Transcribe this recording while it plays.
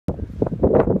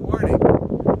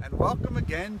Welcome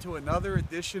again to another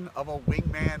edition of a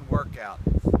Wingman Workout.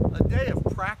 A day of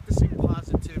practicing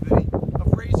positivity,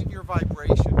 of raising your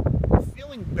vibration, of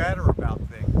feeling better about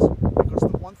things. Because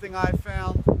the one thing I've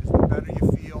found is the better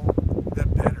you feel, the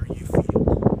better you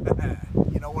feel.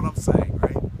 You know what I'm saying,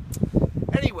 right?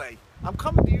 Anyway, I'm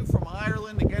coming to you from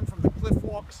Ireland, again from the Cliff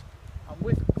Walks. I'm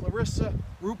with Clarissa,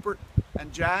 Rupert,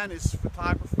 and Jan is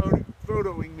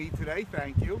photoing me today,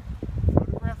 thank you.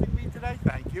 Photographing me today,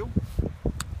 thank you.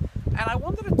 And I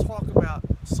wanted to talk about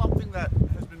something that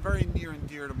has been very near and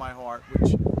dear to my heart,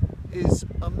 which is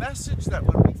a message that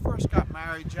when we first got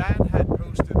married, Jan had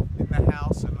posted in the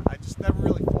house, and I just never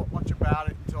really thought much about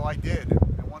it until I did.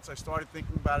 And once I started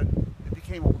thinking about it, it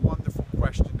became a wonderful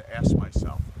question to ask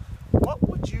myself. What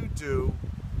would you do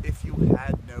if you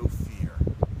had no fear?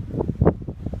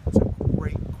 It's a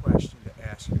great question to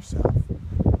ask yourself.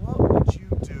 What would you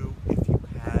do if you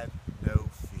had no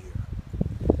fear?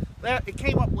 It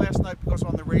came up last night because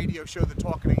on the radio show, the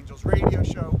Talking Angels radio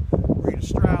show, Rita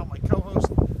Stroud, my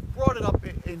co-host, brought it up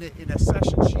in a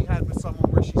session she had with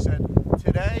someone where she said,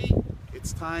 today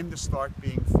it's time to start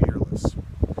being fearless.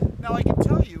 Now I can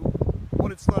tell you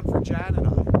what it's done for Jan and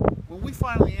I. When we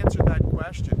finally answered that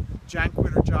question, Jan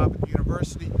quit her job at the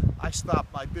university, I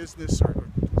stopped my business or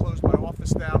closed my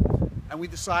office down, and we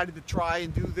decided to try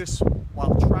and do this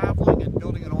while traveling and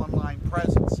building an online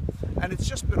presence. And it's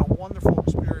just been a wonderful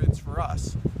experience for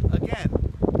us.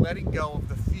 Again, letting go of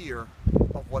the fear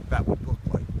of what that would look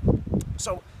like.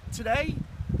 So today,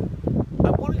 I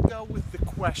want to go with the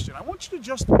question. I want you to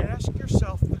just ask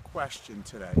yourself the question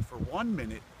today for 1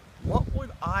 minute. What would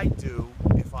I do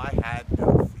if I had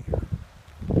no fear?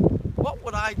 What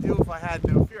would I do if I had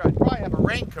no fear? I'd probably have a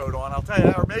raincoat on, I'll tell you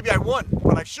that, or maybe I wouldn't,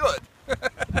 but I should.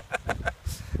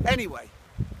 Anyway,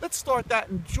 let's start that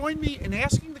and join me in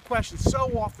asking the question. So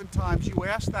oftentimes you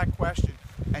ask that question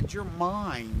and your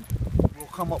mind will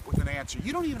come up with an answer.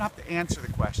 You don't even have to answer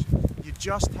the question. You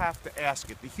just have to ask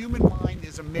it. The human mind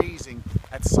is amazing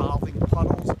at solving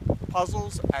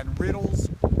puzzles and riddles,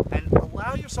 and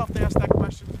allow yourself to ask that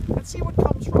question and see what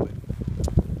comes from it.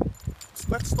 So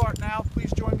let's start now.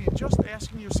 Please join me in just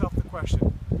asking yourself the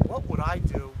question, what would I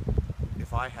do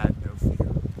if I had no fear?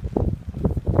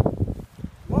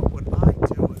 What would I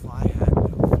do if I had no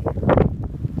fear?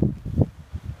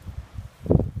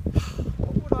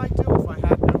 What would I do if I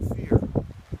had no fear?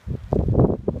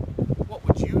 What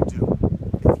would you do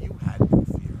if you had no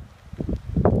fear?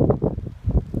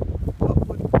 What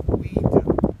would we do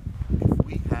if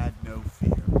we had no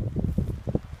fear?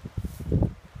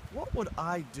 What would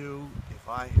I do if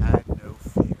I had no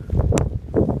fear?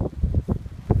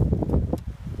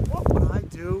 What would I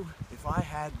do if I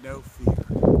had no fear?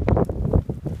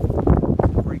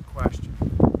 Great question.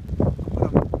 I'm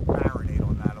going to marinate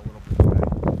on that a little bit today.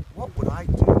 What would I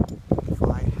do if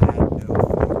I had no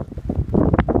fear?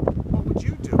 What would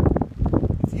you do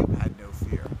if you had no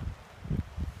fear?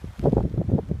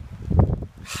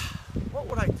 What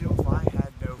would I do if I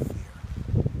had no fear?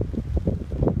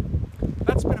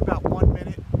 That's been about 1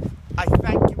 minute. I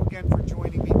thank you again for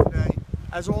joining me today.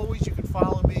 As always, you can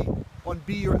follow me on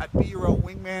Be Your Own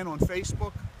Wingman on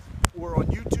Facebook, or on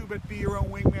YouTube at Be Your Own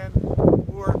Wingman,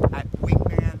 or at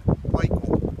Wingman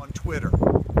Michael on Twitter.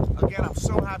 Again, I'm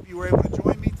so happy you were able to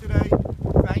join me.